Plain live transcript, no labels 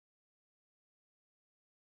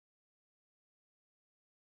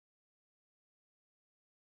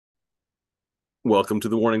Welcome to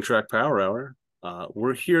the Warning Track Power Hour.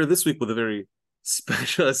 We're here this week with a very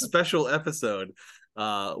special episode.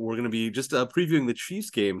 We're going to be just previewing the Chiefs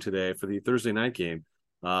game today for the Thursday night game.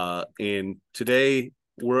 And today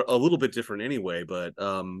we're a little bit different anyway, but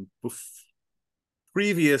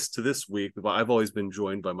previous to this week, I've always been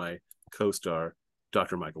joined by my co-star,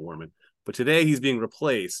 Dr. Michael Warman. But today he's being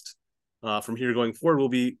replaced. From here going forward, we'll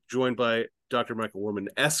be joined by Dr. Michael Warman,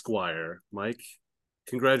 Esquire. Mike,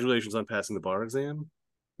 congratulations on passing the bar exam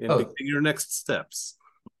and Oh, beginning your next steps.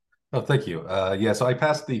 thank you. So I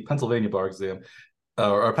passed the Pennsylvania bar exam,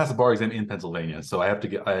 or I passed the bar exam in Pennsylvania. So I have to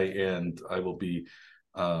get, I will be,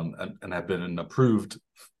 and have been approved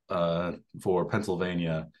for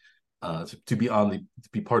Pennsylvania to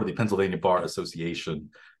be part of the Pennsylvania Bar Association.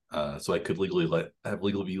 So I could be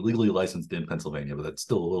legally licensed in Pennsylvania, but that's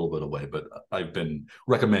still a little bit away. But I've been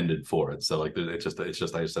recommended for it, so like it's just I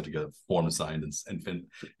just have to get a form signed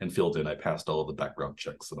and filled in. I passed all of the background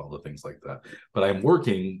checks and all the things like that. But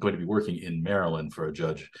going to be working in Maryland for a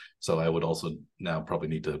judge, so I would also now probably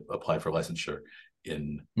need to apply for licensure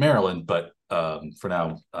in Maryland. But for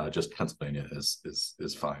now, just Pennsylvania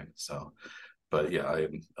is fine. So, but yeah, I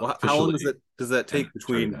am How long officially does that an take attorney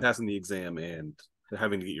between now. passing the exam and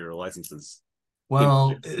having to get your licenses in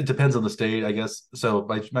Well, place? it depends on the state, I guess. So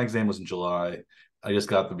my exam was in July. I just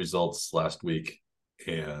got the results last week,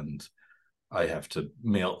 and I have to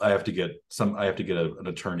get an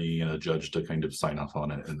attorney and a judge to kind of sign off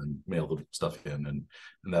on it and then mail the stuff in, and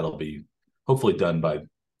that'll be hopefully done by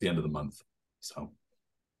the end of the month. So,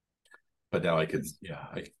 but now It's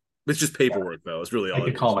just paperwork, though. It's really I all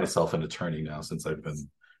it could call is. myself an attorney now since I've been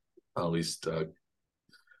at least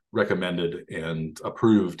recommended and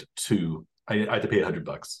approved to. I had to pay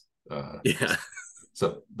 $100. Yeah,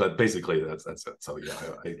 But basically that's it. So yeah,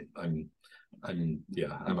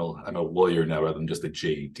 I'm a lawyer now rather than just a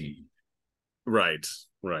JD. right,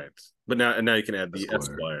 right. But now you can add the Esquire,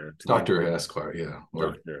 Esquire to the Doctor Esquire, yeah,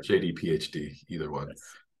 or doctor. JD PhD, either one. Yes.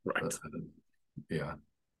 Right. Uh, yeah.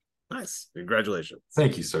 Nice. Congratulations.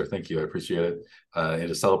 Thank you, sir. Thank you. I appreciate it. And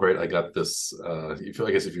to celebrate, I got this. I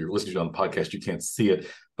guess if you're listening to it on the podcast, you can't see it,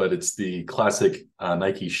 but it's the classic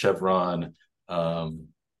Nike Chevron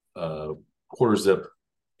quarter zip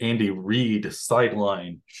Andy Reid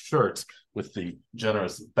sideline shirt with the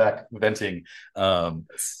generous back venting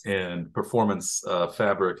Yes. and performance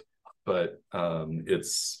fabric, but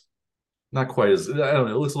it's not quite as, I don't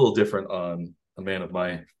know. It looks a little different on a man of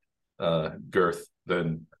my girth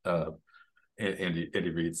than Andy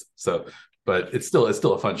Reid's. So, but it's still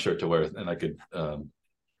a fun shirt to wear, and I could.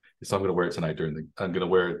 So I'm going to wear it tonight I'm going to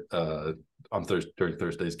wear it on during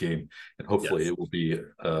Thursday's game, and hopefully Yes. it will be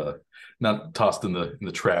not tossed in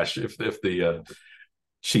the trash if the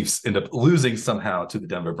Chiefs end up losing somehow to the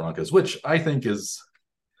Denver Broncos, which I think is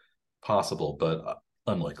possible, but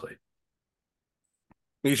unlikely.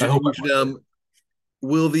 You I should. hope You I'm should. likely.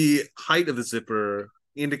 Will the height of the zipper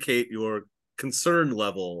indicate your concern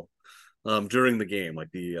level during the game?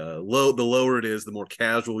 Like the lower it is, the more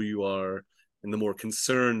casual you are, and the more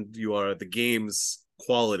concerned you are at the game's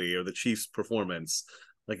quality or the Chiefs' performance.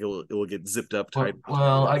 Like it will get zipped up tight.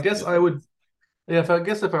 Well, I guess I would. Yeah, if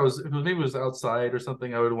maybe it was outside or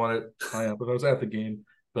something, I would want it high up. If I was at the game,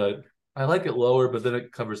 but I like it lower. But then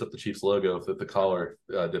it covers up the Chiefs logo if the collar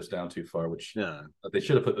dips down too far, which Yeah, they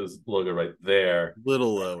should have put this logo right there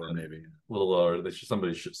little lower and maybe. a little lower.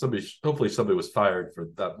 Hopefully somebody was fired for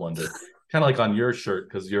that blunder. Kind of like on your shirt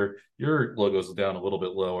because your logo's down a little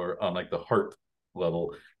bit lower on like the heart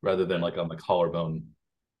level rather than Yeah, like on the collarbone yeah,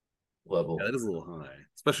 level. that is a little high,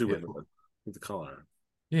 especially Yeah, with the collar.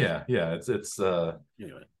 yeah. It's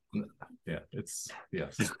Anyway, yeah, it's yeah.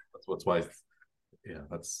 That's why yeah,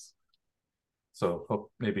 that's so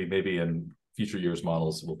hope maybe in future years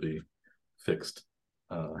models will be fixed.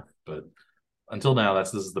 But until now,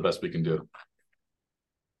 this is the best we can do.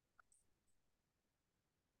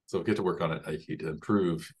 So get to work on it, Nike, to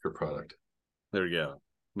improve your product. there we go.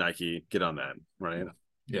 Nike, get on that, right?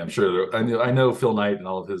 Yeah, I'm sure. I know Phil Knight and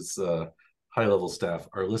all of his high level staff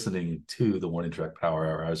are listening to the Warning Track Power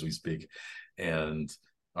Hour as we speak, and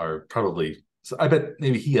are probably. So I bet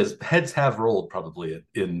maybe heads have rolled probably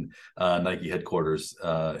in Nike headquarters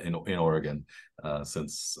in Oregon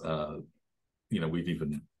since we've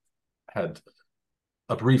even had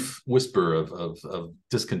a brief whisper of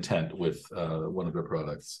discontent with one of their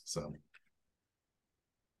products. So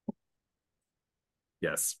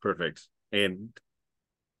Yes, perfect. And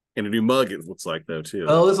a new mug it looks like though too.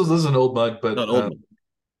 oh, this is an old mug, but Not old mug.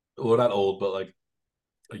 well, not old, but like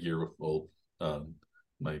a year old.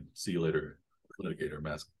 My see you later litigator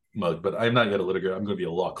mask mug, but I'm not yet a litigator. I'm going to be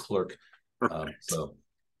a law clerk. Right. So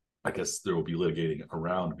I guess there will be litigating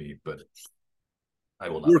around me, but I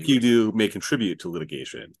will not Work be. you do may contribute to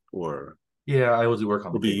litigation or Yeah, I will do work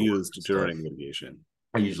on will the be paperwork used and stuff. during litigation.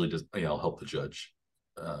 I usually just, I'll help the judge.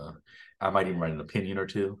 Uh, I might even write an opinion or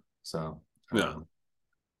two. So Yeah.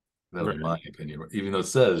 that'll be Right. my opinion, even though it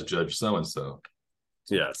says Judge so and so.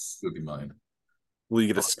 Yes. It would be mine. Will you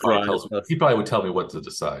get a scribe? He probably would tell me what to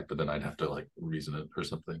decide, but then I'd have to like reason it or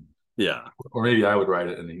something. Yeah. Or maybe I would write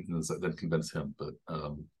it and then convince him.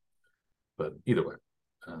 But either way,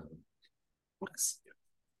 uh,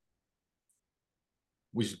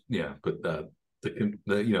 we should, yeah. But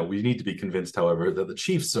we need to be convinced, however, that the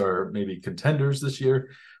Chiefs are maybe contenders this year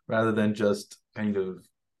rather than just kind of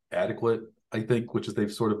adequate. I think, which is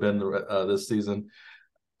they've sort of been this season.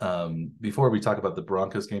 Before we talk about the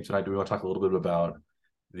Broncos game tonight, do we want to talk a little bit about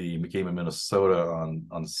the game in Minnesota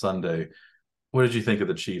on Sunday? What did you think of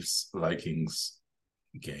the Chiefs Vikings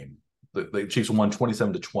game? The Chiefs won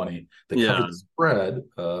 27-20. They Yeah. covered the spread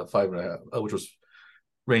 5.5, which was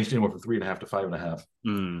ranged anywhere from 3.5 to 5.5.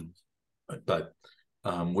 Mm. But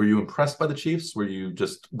were you impressed by the Chiefs? Were you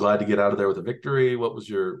just glad to get out of there with a victory? What was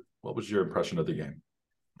your impression of the game?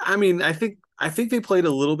 I mean, I think they played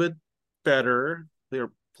a little bit better. They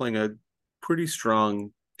were playing a pretty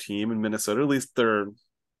strong team in Minnesota. At least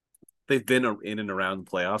they've been in and around the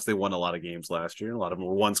playoffs. They won a lot of games last year. A lot of them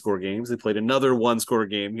were one-score games. They played another one-score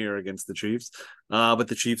game here against the Chiefs. But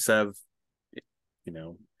the Chiefs have,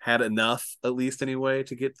 had enough, at least anyway,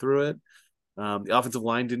 to get through it. The offensive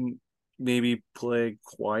line didn't maybe play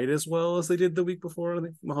quite as well as they did the week before. I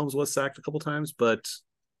think Mahomes was sacked a couple times, but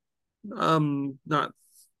not,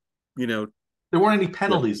 There weren't any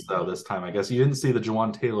penalties though this time. I guess you didn't see the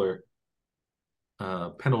Jawan Taylor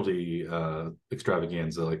penalty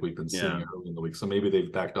extravaganza like we've been seeing early in the week. So maybe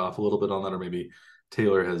they've backed off a little bit on that, or maybe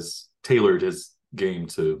Taylor has tailored his game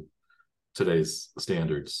to today's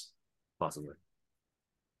standards. Possibly.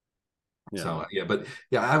 Yeah. So but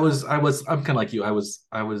yeah, I'm kind of like you. I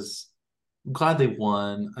was glad they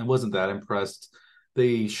won. I wasn't that impressed.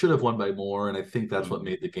 They should have won by more, and I think that's what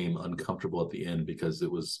made the game uncomfortable at the end, because it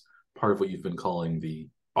was part of what you've been calling the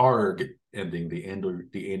ARG ending, the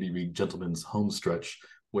Andy Reid gentleman's home stretch,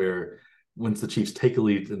 where once the Chiefs take a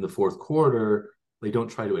lead in the fourth quarter, they don't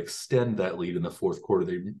try to extend that lead in the fourth quarter.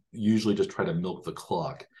 They usually just try to milk the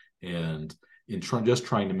clock. And in just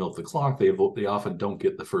trying to milk the clock, they often don't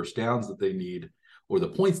get the first downs that they need or the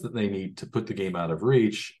points that they need to put the game out of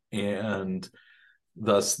reach. And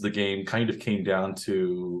thus the game kind of came down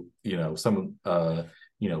to,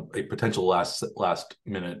 a potential last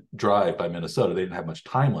minute drive by Minnesota. They didn't have much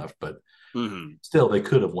time left, but still they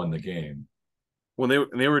could have won the game. When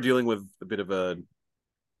they were dealing with a bit of a,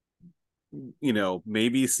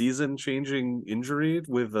 maybe season changing injury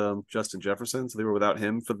with Justin Jefferson, so they were without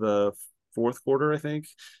him for the fourth quarter, I think.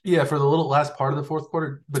 Yeah, for the little last part of the fourth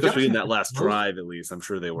quarter, but especially in that last drive, at least I'm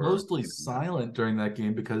sure they were mostly silent during that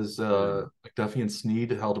game because McDuffie and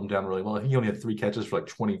Snead held him down really well. He only had 3 catches for like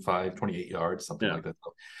 25, 28 yards, something like that.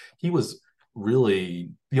 So he was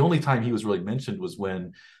really, the only time he was really mentioned was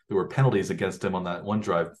when there were penalties against him on that one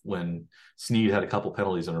drive, when Snead had a couple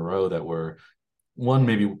penalties in a row that were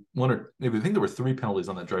maybe I think there were 3 penalties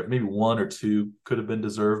on that drive. Maybe 1 or 2 could have been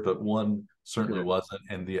deserved, but 1 certainly wasn't.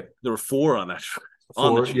 And there were 4 on that drive.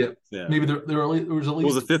 4, maybe there was at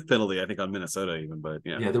least, it was a 5th penalty, I think, on Minnesota even, but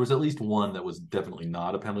there was at least 1 that was definitely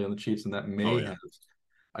not a penalty on the Chiefs, and that may have,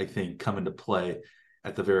 I think, come into play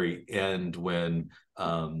at the very end when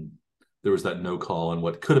there was that no call and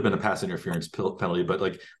what could have been a pass interference penalty, but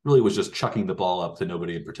like really was just chucking the ball up to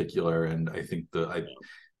nobody in particular. And I think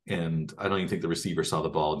and I don't even think the receiver saw the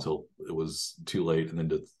ball until it was too late, and then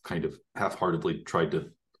to kind of half-heartedly tried to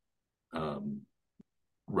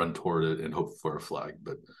run toward it and hope for a flag.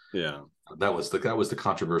 But that was the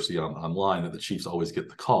controversy online, that the Chiefs always get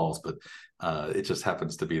the calls, but it just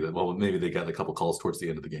happens to be that, well, maybe they got a couple calls towards the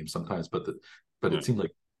end of the game sometimes, but it seemed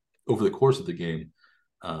like over the course of the game,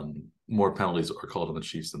 more penalties are called on the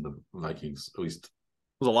Chiefs than the Vikings. At least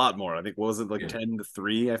it was a lot more. I think, what was it, like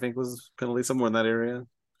 10-3? I think was penalty, somewhere in that area.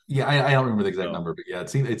 Yeah, I don't remember the exact number, but it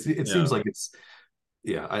seems like it's.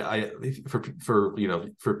 Yeah, I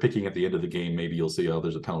for picking at the end of the game, maybe you'll see,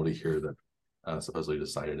 there's a penalty here that supposedly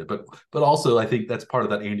decided it, but also I think that's part of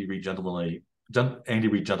that Andy Reid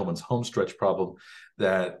gentleman's home stretch problem,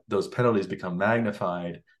 that those penalties become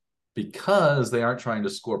magnified because they aren't trying to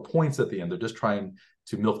score points at the end. They're just trying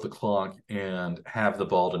to milk the clock and have the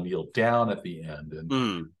ball to kneel down at the end.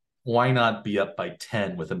 And why not be up by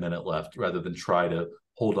 10 with a minute left rather than try to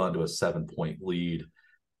hold on to a 7-point lead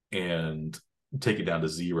and take it down to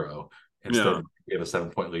 0 instead of, you have a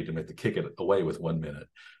 7-point lead to make the kick it away with 1 minute.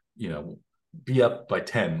 be up by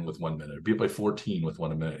 10 with 1 minute, be up by 14 with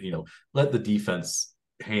 1 minute. Let the defense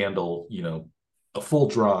handle, a full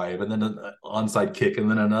drive and then an onside kick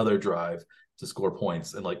and then another drive to score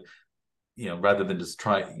points. And rather than just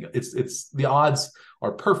trying, it's the odds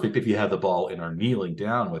are perfect if you have the ball and are kneeling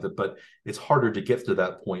down with it, but it's harder to get to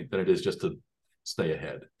that point than it is just to stay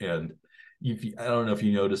ahead. And I don't know if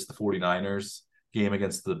you noticed the 49ers game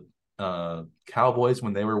against the Cowboys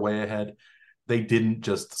when they were way ahead. They didn't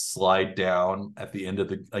just slide down at the end of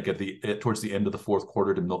towards the end of the fourth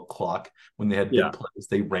quarter to milk clock when they had big plays.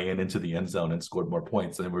 They ran into the end zone and scored more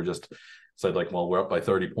points. And we're just said well, we're up by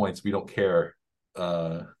 30 points. We don't care.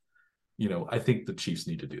 I think the Chiefs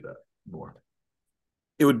need to do that more.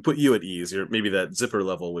 It would put you at ease. Maybe that zipper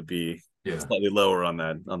level would be slightly lower on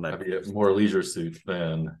that. More leisure suit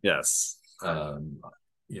than yes.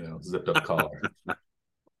 Zipped up collar.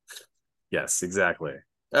 Yes, exactly.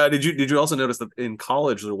 Did you also notice that in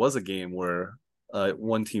college there was a game where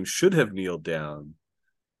one team should have kneeled down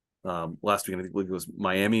last week? I think it was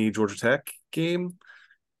Miami Georgia Tech game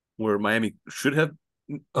where Miami should have.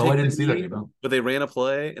 I didn't see that game, but they ran a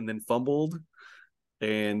play and then fumbled,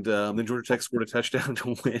 and then Georgia Tech scored a touchdown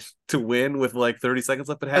to win with 30 seconds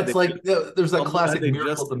left. But there's that classic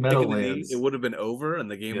miracle at the Meadowlands. It would have been over, and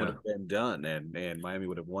the game would have been done, and Miami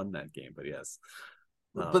would have won that game. But yes.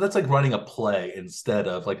 But that's like running a play instead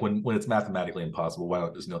of when it's mathematically impossible. Why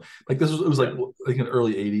not just this? It was in the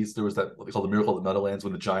early '80s. There was that what they call the miracle of the Meadowlands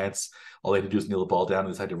when the Giants all they had to do was kneel the ball down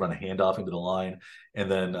and decided to run a handoff into the line,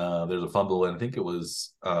 and then there's a fumble, and I think it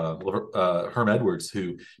was Herm Edwards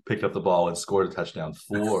who picked up the ball and scored a touchdown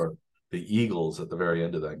for the Eagles at the very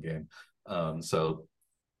end of that game. So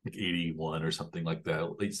 81 or something like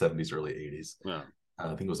that, late '70s, early '80s. Yeah. I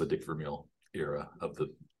think it was a Dick Vermeil era of the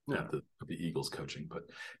Eagles coaching. But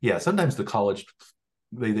sometimes the college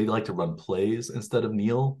they like to run plays instead of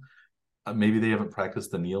kneel. Maybe they haven't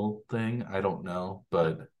practiced the kneel thing. I don't know,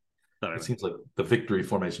 but it seems like the victory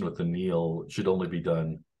formation with the kneel should only be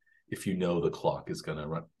done if the clock is going to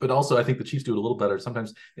run. But also, I think the Chiefs do it a little better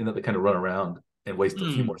sometimes in that they kind of run around and waste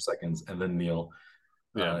a few more seconds and then kneel.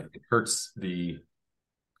 It hurts the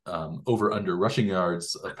over under rushing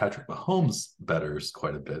yards of Patrick Mahomes bettors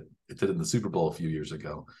quite a bit. It did in the Super Bowl a few years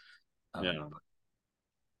ago.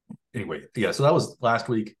 Anyway, so that was last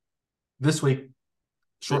week. This week,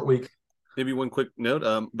 short week. Maybe one quick note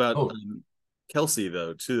about Kelsey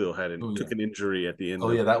though too took an injury at the end.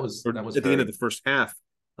 That was at the end of the first half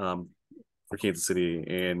for Kansas City,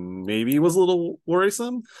 and maybe was a little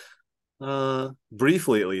worrisome,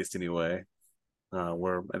 briefly at least anyway.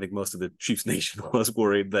 Where I think most of the Chiefs Nation was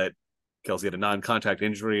worried that Kelsey had a non-contact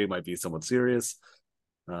injury. It might be somewhat serious,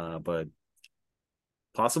 but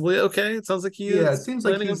possibly okay. It sounds like it seems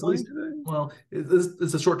like he's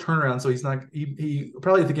it's a short turnaround, so he's not. He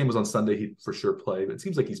probably if the game was on Sunday, he'd for sure play. But it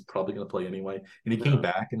seems like he's probably going to play anyway. And he came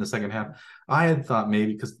back in the second half. I had thought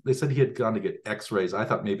maybe because they said he had gone to get X-rays. I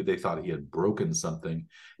thought maybe they thought he had broken something.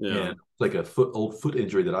 And like old foot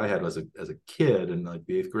injury that I had as a kid in the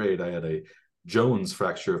 8th grade. I had a Jones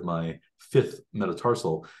fracture of my 5th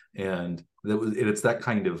metatarsal, and it's that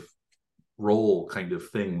kind of roll kind of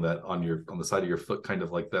thing that on the side of your foot, kind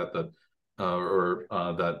of like that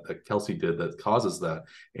Kelsey did that causes that.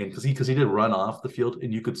 And because he did run off the field,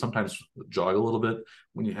 and you could sometimes jog a little bit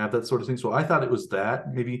when you have that sort of thing. So I thought it was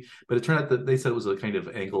that maybe, but it turned out that they said it was a kind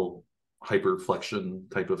of ankle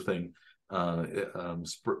hyperflexion type of thing,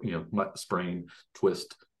 sprain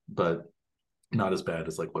twist, but not as bad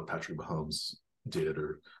as what Patrick Mahomes did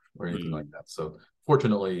or anything like that. So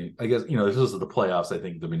fortunately, I guess, if this is the playoffs, I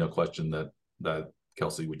think there'd be no question that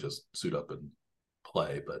Kelsey would just suit up and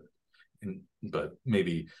play. But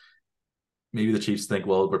maybe the Chiefs think,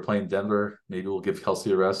 well, we're playing Denver, maybe we'll give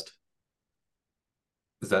Kelsey a rest.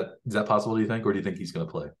 Is that possible, do you think, or do you think he's going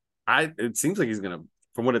to play? It seems like he's going to,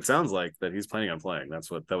 from what it sounds like, that he's planning on playing.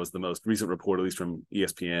 That was the most recent report, at least from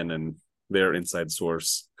ESPN and their inside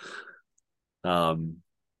source.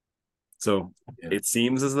 So it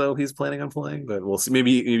seems as though he's planning on playing, but we'll see.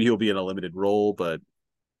 Maybe he'll be in a limited role, but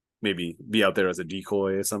maybe be out there as a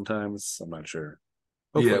decoy sometimes. I'm not sure.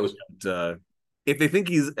 Hopefully, if they think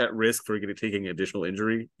he's at risk for taking additional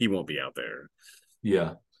injury, he won't be out there.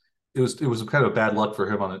 Yeah, it was kind of bad luck for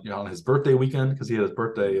him on his birthday weekend, because he had his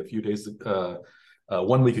birthday a few days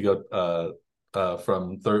 1 week ago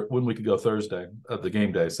Thursday of the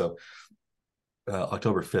game day. So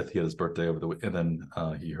October 5th, he had his birthday over the week, and then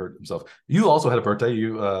he hurt himself. You also had a birthday.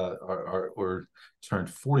 You were turned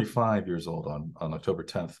 45 years old on October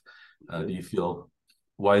 10th. Do you feel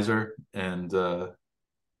wiser and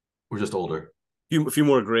we're just older? A few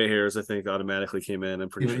more gray hairs, I think, automatically came in. I'm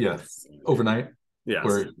pretty sure. Yeah, overnight. Yes.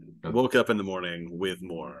 Or Woke up in the morning with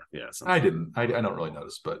more. Yeah. I Something. didn't. I don't really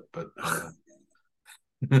notice, but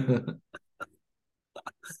it's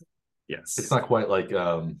Yes. not quite like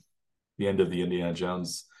the end of the Indiana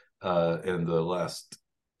Jones and the last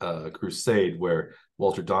Crusade, where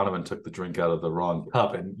Walter Donovan took the drink out of the wrong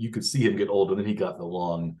cup, and you could see him get old, and then he got the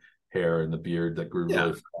long hair and the beard that grew Yeah.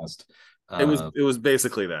 really fast. It was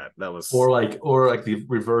basically that. That was Or like the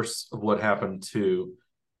reverse of what happened to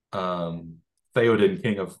um, Theoden,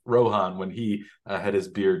 King of Rohan, when he had his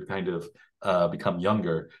beard kind of become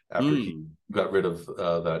younger after he got rid of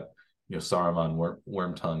that Saruman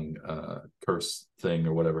worm tongue curse thing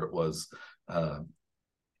or whatever it was.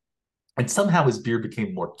 And somehow his beard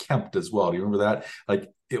became more kempt as well. Do you remember that? Like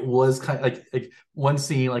it was kind of like one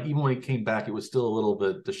scene, like even when he came back, it was still a little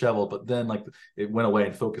bit disheveled, but then like it went away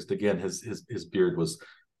and focused again. His beard was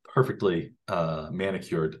perfectly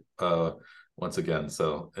manicured once again.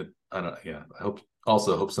 So I don't. Yeah, I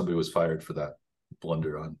hope somebody was fired for that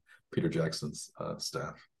blunder on Peter Jackson's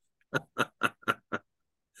staff.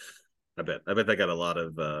 I bet they got a lot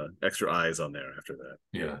of extra eyes on there after that.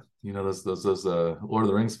 Yeah, those Lord of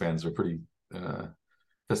the Rings fans are pretty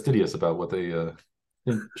fastidious about what they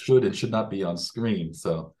think should and should not be on screen.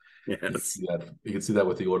 So Yes. you can see that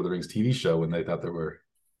with the Lord of the Rings TV show when they thought there were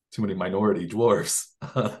too many minority dwarves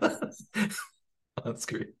on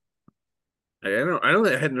screen. I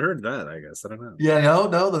hadn't heard that. I guess I don't know. Yeah,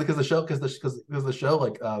 no, because the show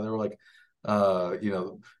like they were like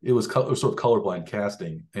it was sort of colorblind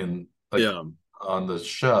casting and like Yeah. on the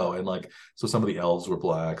show, and like so some of the elves were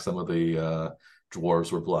black, some of the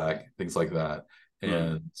dwarves were black, things like that.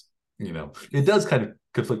 And it does kind of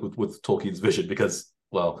conflict with Tolkien's vision because,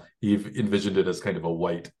 well, he envisioned it as kind of a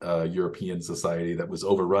white European society that was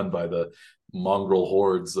overrun by the mongrel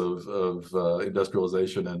hordes of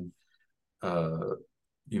industrialization and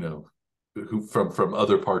who from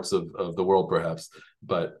other parts of the world perhaps,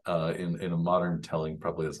 but in a modern telling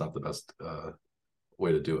probably that's not the best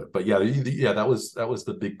way to do it. But yeah, that was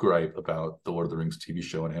the big gripe about the Lord of the Rings TV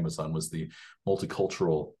show on Amazon, was the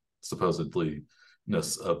multicultural supposedly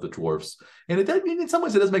ness of the dwarfs. And in some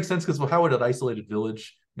ways it does make sense, because how would an isolated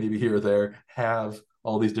village maybe here or there have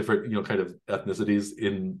all these different kind of ethnicities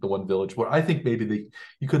in the one village, where I think maybe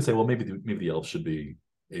you could say, well, maybe the elves should be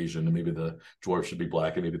Asian and maybe the dwarves should be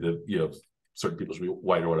black and maybe the certain people should be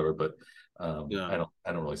white or whatever. But I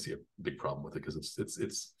don't really see a big problem with it, because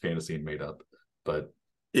it's fantasy and made up. But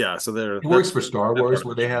yeah, so it works for Star Wars,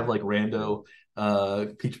 where they have like rando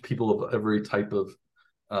people of every type of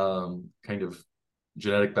kind of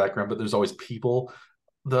genetic background, but there's always people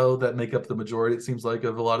though that make up the majority, it seems like,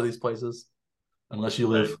 of a lot of these places, unless you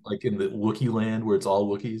live like in the Wookiee land where it's all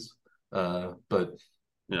Wookiees. But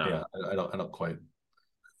yeah, I don't quite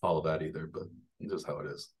follow that either, but it's just how it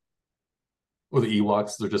is. Or the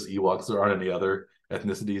Ewoks, they're just Ewoks. There aren't any other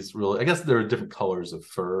ethnicities really. I guess there are different colors of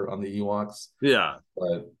fur on the Ewoks. Yeah.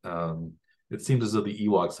 But it seems as though the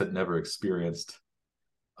Ewoks had never experienced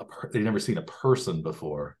they'd never seen a person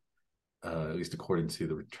before, at least according to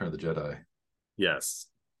the Return of the Jedi. Yes.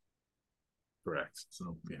 Correct.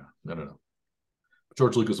 So yeah, I don't know.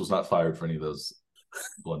 George Lucas was not fired for any of those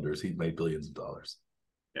blunders. He made billions of dollars.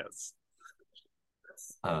 Yes.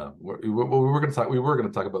 We were going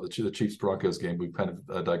to talk about the Chiefs Broncos game. We kind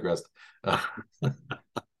of digressed.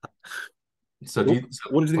 So,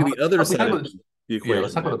 what did you think of the other side of the equation? Yeah,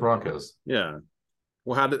 let's talk about the Broncos. Yeah.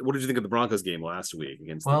 Well, what did you think of the Broncos game last week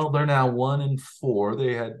against? Well, they're now 1-4.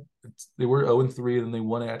 They were 0-3, and then they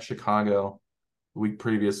won at Chicago the week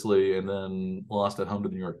previously, and then lost at home to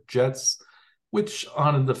the New York Jets, which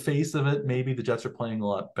on the face of it, maybe the Jets are playing a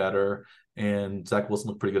lot better, and Zach Wilson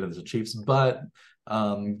looked pretty good against the Chiefs. But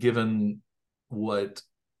given what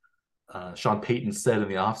Sean Payton said in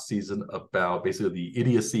the offseason about basically the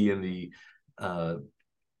idiocy and the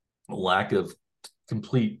lack of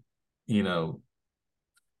complete, there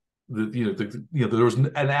was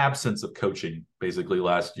an absence of coaching basically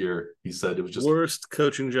last year. He said it was just worst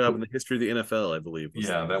coaching job in the history of the NFL, I believe.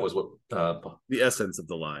 That was what the essence of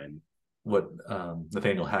the line. What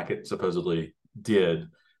Nathaniel Hackett supposedly did,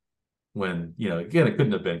 when again, it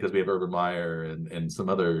couldn't have been, because we have Urban Meyer and some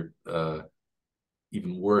other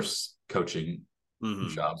even worse coaching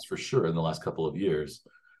jobs for sure in the last couple of years.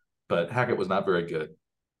 But Hackett was not very good.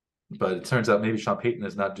 But it turns out maybe Sean Payton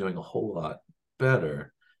is not doing a whole lot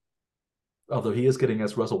better, although he is getting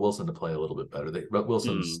Russell Wilson to play a little bit better.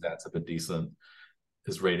 Wilson's stats have been decent.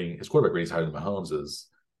 His quarterback rating is higher than Mahomes is.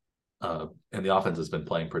 And the offense has been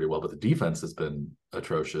playing pretty well, but the defense has been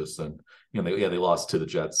atrocious. And they lost to the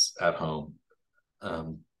Jets at home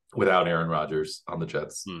without Aaron Rodgers on the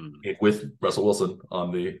Jets, with Russell Wilson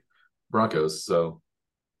on the Broncos. So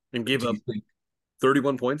and gave do up you think?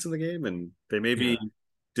 31 points in the game, and they may Yeah, be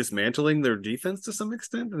dismantling their defense to some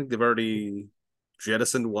extent. I think they've already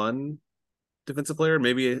jettisoned one defensive player,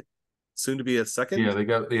 maybe soon to be a yeah, second.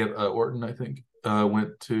 they had Orton, I think,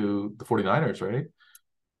 went to the 49ers, right?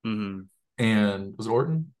 Mm-hmm. And was it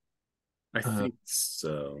Orton? I Uh, think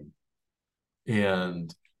so.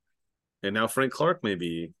 and And now Frank Clark may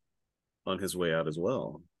be on his way out as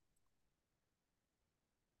well.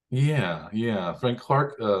 yeah, Frank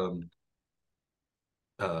Clark uh,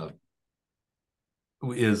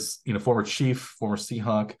 is former Chief, former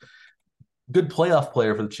Seahawk, good playoff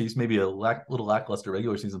player for the Chiefs. Maybe a little lackluster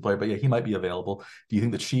regular season player, but yeah, he might be available. Do you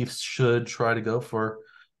think the Chiefs should try to go for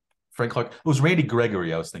Frank Clark? It was Randy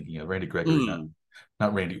Gregory I was thinking of. Randy Gregory, Mm,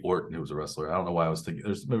 not Randy Orton, who was a wrestler. I don't know why I was thinking. I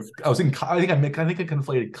was in. I think I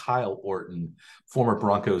conflated Kyle Orton, former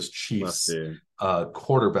Broncos must Chiefs be.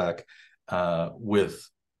 quarterback, with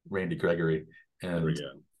Randy Gregory. There we And go.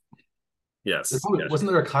 Yes. Yes. wasn't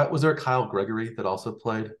there a was there a Kyle Gregory that also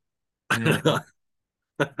played in the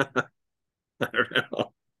NFL? I don't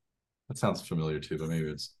know. That sounds familiar too, but maybe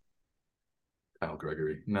it's Kyle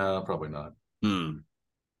Gregory. No, probably not. Hmm.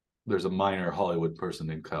 There's a minor Hollywood person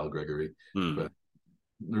named Kyle Gregory, Hmm. but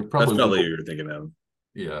there That's probably probably what will. you're thinking of.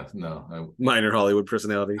 Yeah, no, Minor Hollywood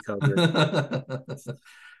personality, Kyle Greer.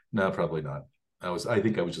 no, probably not. I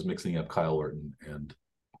think I was just mixing up Kyle Orton and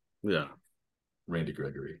Yeah. Randy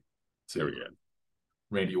Gregory There we to go.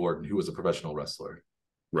 Randy Orton, who was a professional wrestler.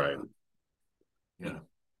 Right. Yeah.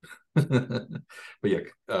 But yeah,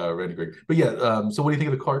 Randy Gregory. But yeah, so what do you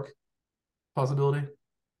think of the Clark possibility?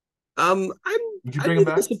 I'm Would you I'd bring be him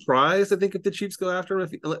a little back? surprised. I think if the Chiefs go after him,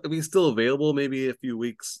 if he's still available, maybe a few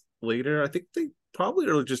weeks later. I think they probably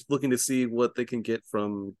are just looking to see what they can get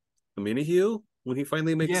from Minihue when he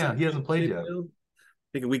finally makes Yeah, it. he hasn't played yet.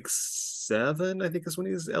 I think week 7, I think is when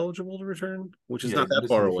he's eligible to return, which is Yeah, not he's that missing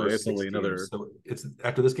far the away. first It's six only games. another So it's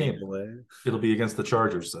after this game game. away. It'll be against the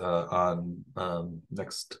Chargers on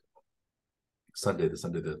next Sunday,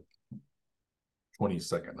 the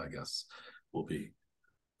 22nd, I guess, will be.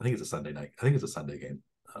 I think it's a Sunday night. I think it's a Sunday game.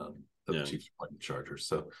 That the Yeah. Chiefs are playing the Chargers.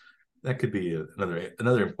 So that could be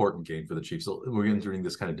another important game for the Chiefs. So we're entering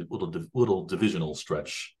this kind of little divisional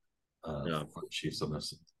stretch Yeah. for the Chiefs on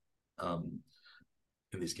this um,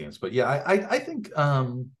 in these games. But yeah, I think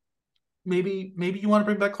maybe you want to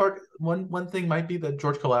bring back Clark. One thing might be that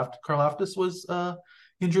George Karlaftis was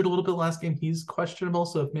injured a little bit last game. He's questionable,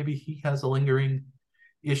 so if maybe he has a lingering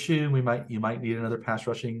issue, you might need another pass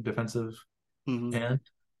rushing defensive Mm-hmm. end.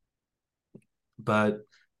 But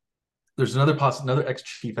there's another ex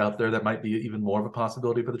Chief out there that might be even more of a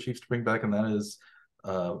possibility for the Chiefs to bring back, and that is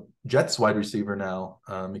Jets wide receiver now,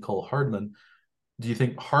 Mecole Hardman. Do you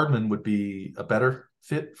think Hardman would be a better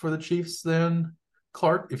fit for the Chiefs than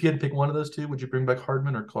Clark? If you had to pick one of those two, would you bring back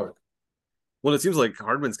Hardman or Clark? Well, it seems like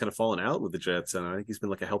Hardman's kind of fallen out with the Jets, and I think he's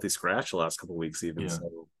been like a healthy scratch the last couple of weeks, even. Yeah.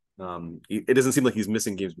 So, it doesn't seem like he's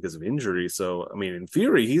missing games because of injury. So, I mean, in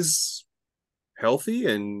theory, he's healthy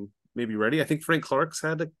and maybe ready. I think Frank Clark's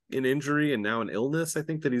had an injury and now an illness. I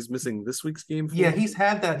think that he's missing this week's game Yeah, for. he's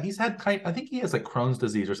had that. I think he has like Crohn's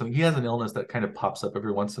disease or something. He has an illness that kind of pops up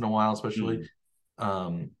every once in a while, especially.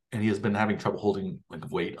 Mm. And he has been having trouble holding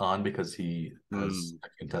like weight on because he has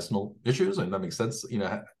like, intestinal issues, and that makes sense.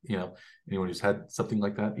 Anyone who's had something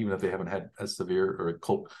like that, even if they haven't had as severe or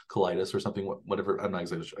colitis or something, whatever. I'm not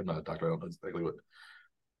a doctor. I don't know exactly what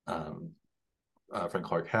um, Frank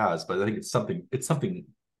Clark has, but I think it's something. It's something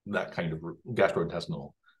that kind of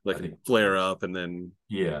gastrointestinal. Like I think. flare up and then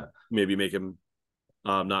Yeah. maybe make him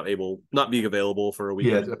not being available for a week or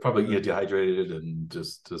Yeah, two. probably dehydrated and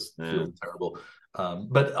just Yeah. feels terrible.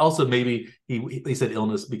 But also maybe they said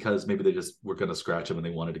illness because maybe they just were going to scratch him and they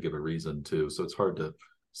wanted to give a reason too. So it's hard to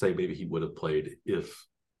say maybe he would have played if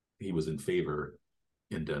he was in favor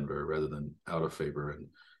in Denver rather than out of favor. And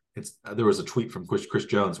there was a tweet from Chris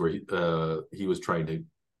Jones where he was trying to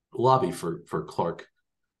lobby for Clark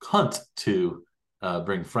Hunt to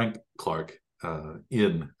bring Frank Clark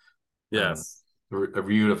in. Yes. A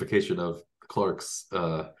reunification of Clark's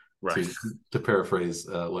Right. to paraphrase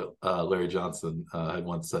what Larry Johnson had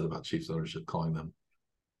once said about Chiefs ownership, calling them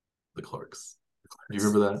the Clarks. Do you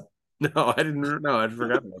remember that? No, I didn't know. I'd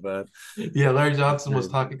forgotten about that. Yeah, Larry Johnson was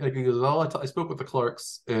talking. Like, he goes, "Oh, I spoke with the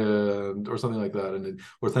Clarks or something like that,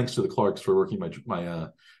 or thanks to the Clarks for working my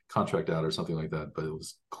contract out, or something like that." But it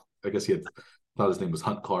was, I guess he had thought his name was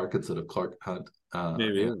Hunt Clark instead of Clark Hunt.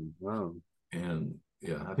 Maybe. Wow. And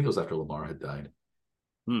yeah, I think it was after Lamar had died.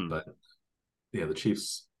 But yeah, the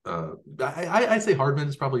Chiefs. I'd say Hardman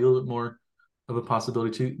is probably a little bit more of a possibility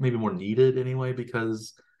too, maybe more needed anyway,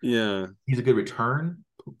 because Yeah. he's a good return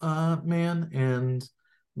man, and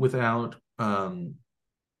without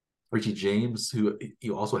Richie James, who he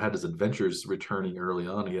also had his adventures returning early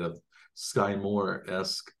on. He had a Sky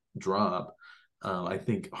Moore-esque drop. I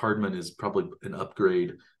think Hardman is probably an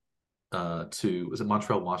upgrade to, is it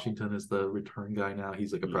Montreal Washington is the return guy now?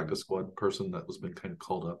 He's like a practice squad person that was been kind of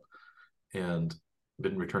called up and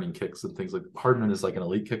been returning kicks and things. Like Hardman is like an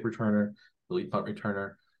elite kick returner, elite punt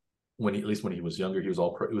returner. When he, at least when he was younger, he was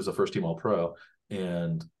all pro, he was a first team all pro.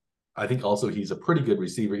 And I think also he's a pretty good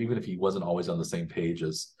receiver, even if he wasn't always on the same page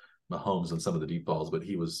as Mahomes and some of the deep balls, but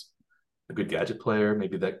he was a good gadget player.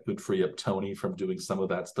 Maybe that could free up Tony from doing some of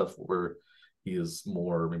that stuff where he is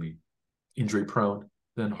more maybe injury prone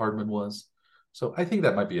than Hardman was. So I think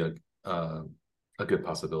that might be a good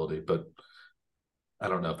possibility, but I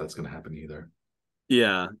don't know if that's going to happen either.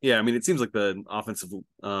 Yeah, yeah. I mean, it seems like the offensive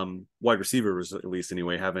wide receivers, at least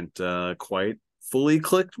anyway, haven't quite fully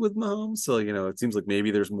clicked with Mahomes. So it seems like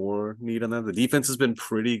maybe there's more need on that. The defense has been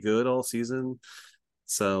pretty good all season,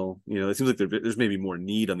 so it seems like there's maybe more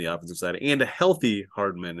need on the offensive side. And a healthy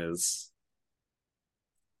Hardman is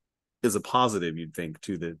a positive, you'd think,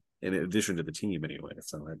 in addition to the team anyway.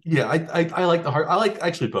 So yeah, I like the heart. I like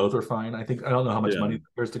actually both are fine. I think I don't know how much yeah, money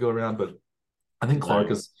there's to go around, but I think Clark right.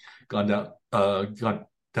 has gone down to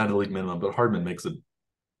the league minimum, but Hardman makes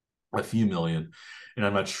a few million, and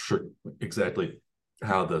I'm not sure exactly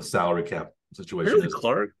how the salary cap situation Apparently,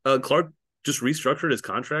 is. Clark just restructured his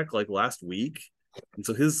contract like last week, and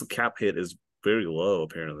so his cap hit is very low.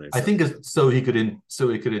 Apparently, I so think so he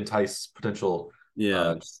could entice potential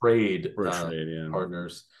yeah, trade for a trade, yeah.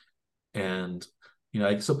 partners, and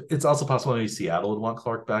so it's also possible maybe Seattle would want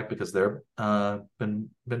Clark back because they're been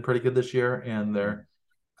pretty good this year, and they're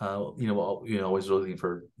always looking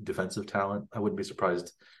for defensive talent. I wouldn't be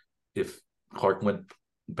surprised if Clark went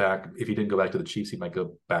back. If he didn't go back to the Chiefs, he might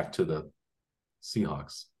go back to the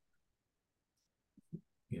Seahawks.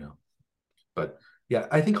 But yeah,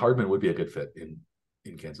 I think Hardman would be a good fit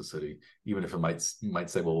in Kansas City, even if it might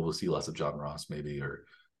say, well, we'll see less of John Ross, maybe,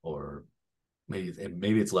 or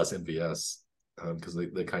maybe it's less MVS because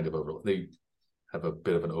they kind of they have a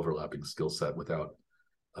bit of an overlapping skill set without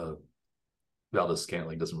Valdez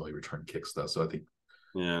Scantling doesn't really return kicks though, so I think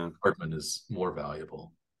Yeah, Hardman is more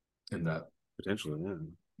valuable in that. potentially, yeah.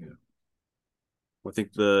 Yeah. I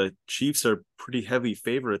think the Chiefs are pretty heavy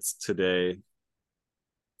favorites today.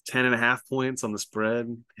 10.5 points on the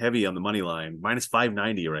spread, heavy on the money line, minus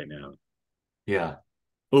 590 right now. Yeah.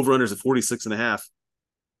 Over unders at 46.5.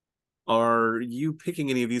 Are you picking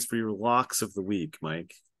any of these for your locks of the week,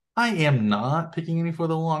 Mike? I am not picking any for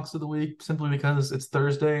the locks of the week simply because it's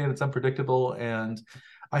Thursday and it's unpredictable. And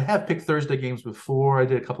I have picked Thursday games before. I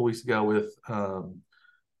did a couple weeks ago with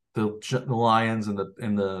the Lions and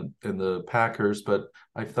the Packers, but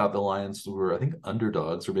I thought the Lions were, I think,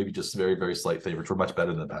 underdogs or maybe just very, very slight favorites. Were much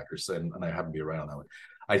better than the Packers, and I happen to be right on that one.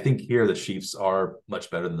 I think here the Chiefs are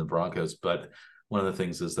much better than the Broncos, but one of the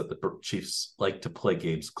things is that the Chiefs like to play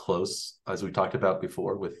games close, as we talked about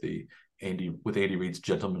before with Andy Reid's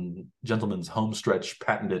gentleman's home stretch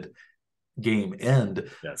patented game end.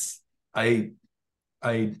 Yes. I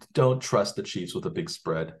don't trust the Chiefs with a big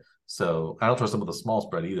spread. So I don't trust them with a small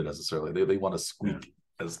spread either necessarily. They want to squeak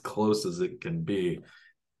as close as it can be.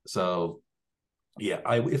 So yeah,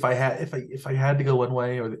 if I had to go one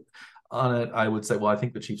way or on it, I would say, well, I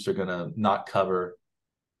think the Chiefs are gonna not cover,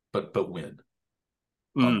 but win.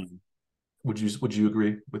 Would you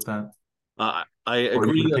agree with that? I Or are you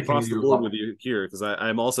agree going to pick any across of the your board with you here because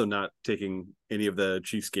I'm also not taking any of the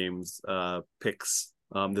Chiefs games picks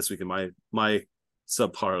this week in my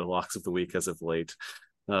subpar locks of the week as of late.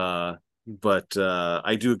 But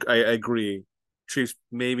I agree. Chiefs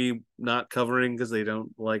maybe not covering because they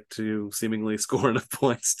don't like to seemingly score enough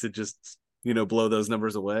points to just blow those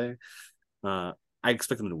numbers away. I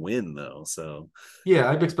expect them to win though. So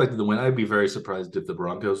yeah, I'd expected to win. I'd be very surprised if the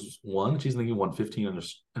Broncos won. She's thinking won 15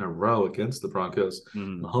 in a row against the Broncos.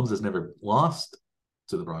 Mahomes has never lost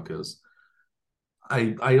to the Broncos.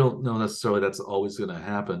 I don't know necessarily that's always going to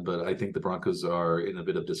happen, but I think the Broncos are in a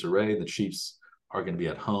bit of disarray. The Chiefs are going to be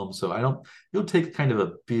at home, so it'll take kind of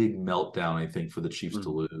a big meltdown, I think, for the Chiefs to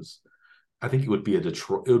lose. I think it would be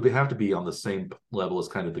Detroit. It would have to be on the same level as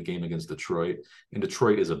kind of the game against Detroit, and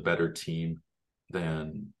Detroit is a better team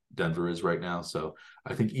than Denver is right now. So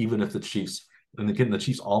I think even if the Chiefs, and again, the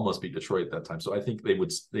Chiefs almost beat Detroit at that time, so I think they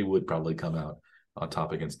would probably come out on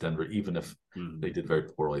top against Denver, even if they did very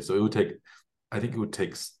poorly. So I think it would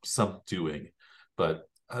take some doing, but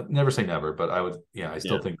never say never. But I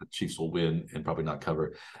still think the Chiefs will win and probably not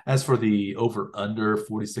cover. As for the over under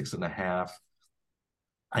 46.5,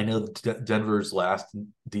 I know Denver's last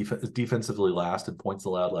defensively last in points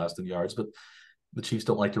allowed, last in yards, but the Chiefs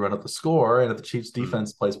don't like to run up the score. And if the Chiefs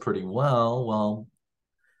defense plays pretty well,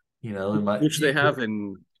 it might. Which they have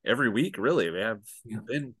in every week, really. They have Yeah,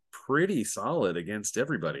 been pretty solid against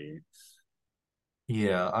everybody.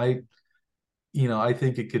 yeah. I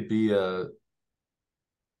think it could be a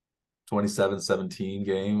 27-17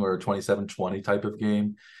 game or a 27-20 type of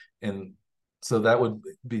game, and so that would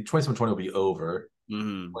be 27-20 would be over.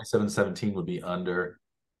 Mm-hmm. 27-17 would be under.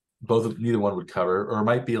 Neither one would cover, or it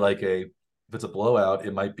might be like if it's a blowout,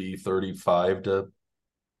 it might be 35-10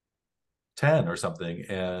 or something,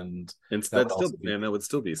 and And that would that's still, also be and that would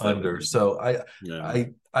still be slightly under. good. So Yeah.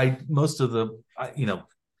 most of the,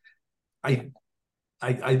 I,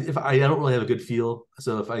 if I don't really have a good feel.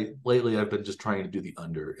 So lately I've been just trying to do the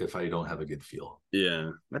under if I don't have a good feel.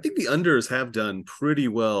 Yeah. I think the unders have done pretty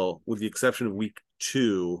well, with the exception of week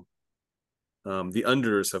 2. The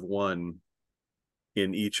unders have won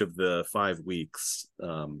in each of the 5 weeks.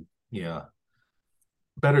 Yeah,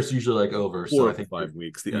 better's usually like over. So Four I of the think 5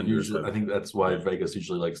 weeks, the you unders usually, have. I think that's why Yeah. Vegas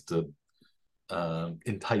usually likes to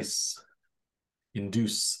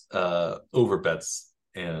induce over bets,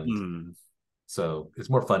 and Hmm. so it's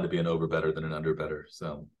more fun to be an over better than an under better.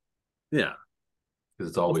 So Yeah. because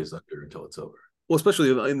it's always under until it's over. Well,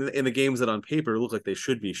 especially in the games that on paper look like they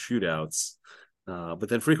should be shootouts. But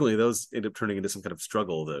then frequently those end up turning into some kind of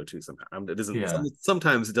struggle, though, too. Somehow it doesn't. Yeah,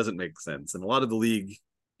 Sometimes it doesn't make sense, and a lot of the league,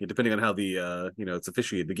 depending on how the it's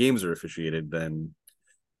officiated, the games are officiated, then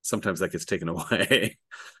sometimes that gets taken away.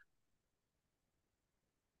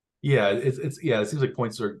 yeah, it's yeah. It seems like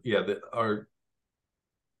points are that are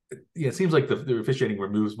yeah. It seems like the officiating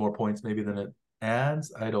removes more points maybe than it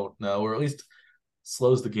adds. I don't know, or at least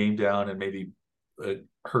slows the game down and maybe it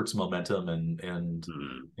hurts momentum and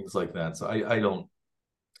Hmm. things like that. So I don't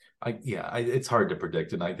it's hard to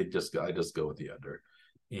predict, and I think I just go with the under.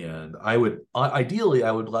 And I would ideally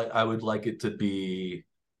I would like it to be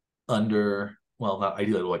under. Well, not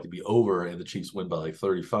ideally, I would like to be over, and the Chiefs win by like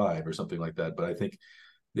 35 or something like that. But I think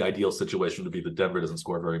the ideal situation would be that Denver doesn't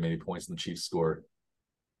score very many points, and the Chiefs score,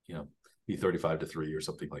 be 35-3 or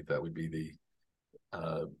something like that would be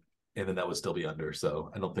and then that would still be under.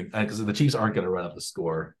 So I don't think, because the Chiefs aren't going to run up the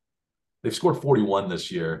score. They've scored 41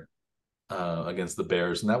 this year against the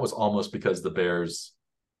Bears, and that was almost because the Bears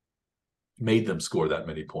made them score that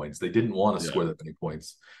many points. They didn't want to Yeah, score that many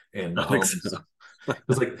points, and I think Mahomes. so. It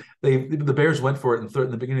was like the Bears went for it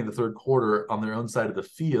in the beginning of the third quarter on their own side of the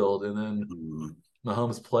field, and then Hmm.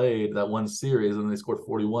 Mahomes played that one series, and they scored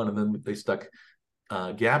 41, and then they stuck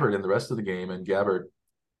Gabbard in the rest of the game, and Gabbard,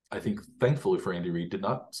 I think, thankfully for Andy Reid, did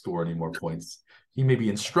not score any more points. He maybe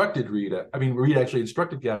instructed Reid. I mean, Reid actually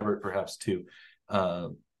instructed Gabbard perhaps to uh,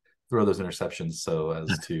 throw those interceptions so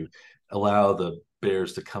as to allow the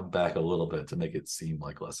Bears to come back a little bit to make it seem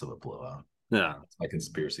like less of a blowout. Yeah, It's my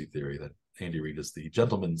conspiracy theory that Andy Reid is the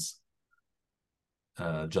gentleman's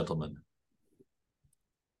gentleman.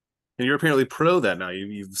 and you're apparently pro that now.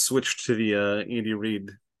 You've switched to the Andy Reid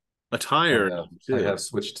I attire have now, I too. have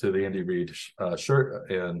switched to the Andy Reid shirt,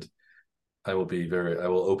 and I will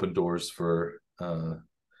open doors for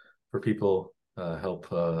people,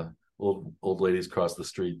 help old ladies cross the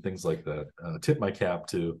street, things like that. Tip my cap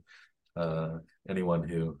to anyone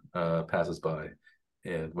who passes by,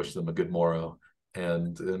 and wish them a good morrow. I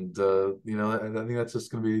think that's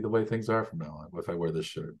just going to be the way things are from now on if I wear this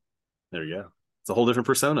shirt. There you go. It's a whole different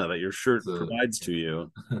persona that your shirt It's a provides to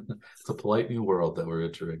you. it's a polite new world that we're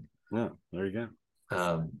entering. Yeah, there you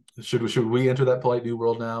go. Should we enter that polite new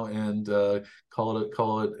world now and call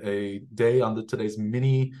it a day on today's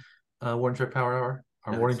mini morning track power hour,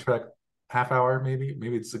 our morning Yes. track half hour, maybe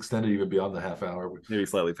it's extended even beyond the half hour. Maybe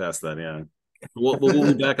slightly past that, yeah. We'll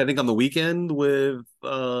be back, I think, on the weekend with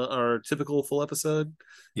our typical full episode,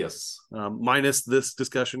 Yes, minus this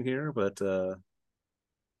discussion here. But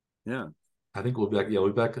yeah, I think we'll be back. Yeah, we'll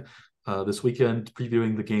be back this weekend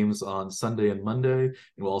previewing the games on Sunday and Monday, and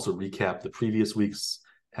we'll also recap the previous week's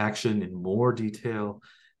action in more detail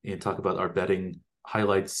and talk about our betting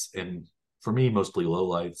highlights and, for me, mostly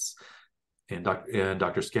lowlights, and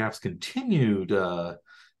Dr. Scaff's continued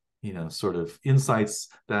sort of insights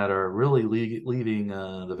that are really leaving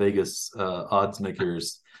the Vegas odds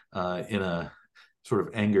makers in a sort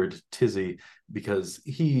of angered tizzy, because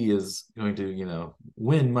he is going to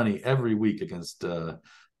win money every week against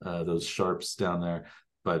those sharps down there,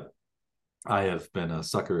 but I have been a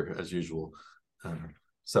sucker as usual.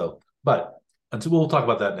 But until we'll talk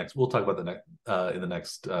about that next. We'll talk about the next in the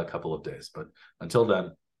next couple of days. But until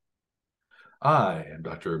then, I am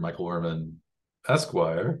Dr. Michael Werman,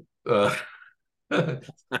 Esquire.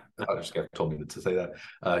 Dr. Scaff told me to say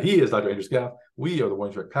that. He is Dr. Andrew Scaff. We are the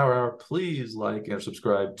Warning Track Power Hour. Please like and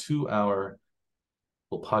subscribe to our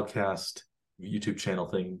little podcast YouTube channel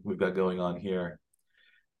thing we've got going on here.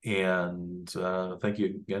 And thank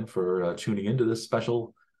you again for tuning into this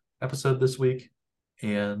special episode this week.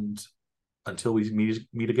 And until we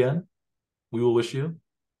meet again, we will wish you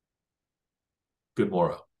good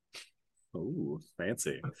morrow. Oh,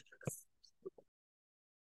 fancy.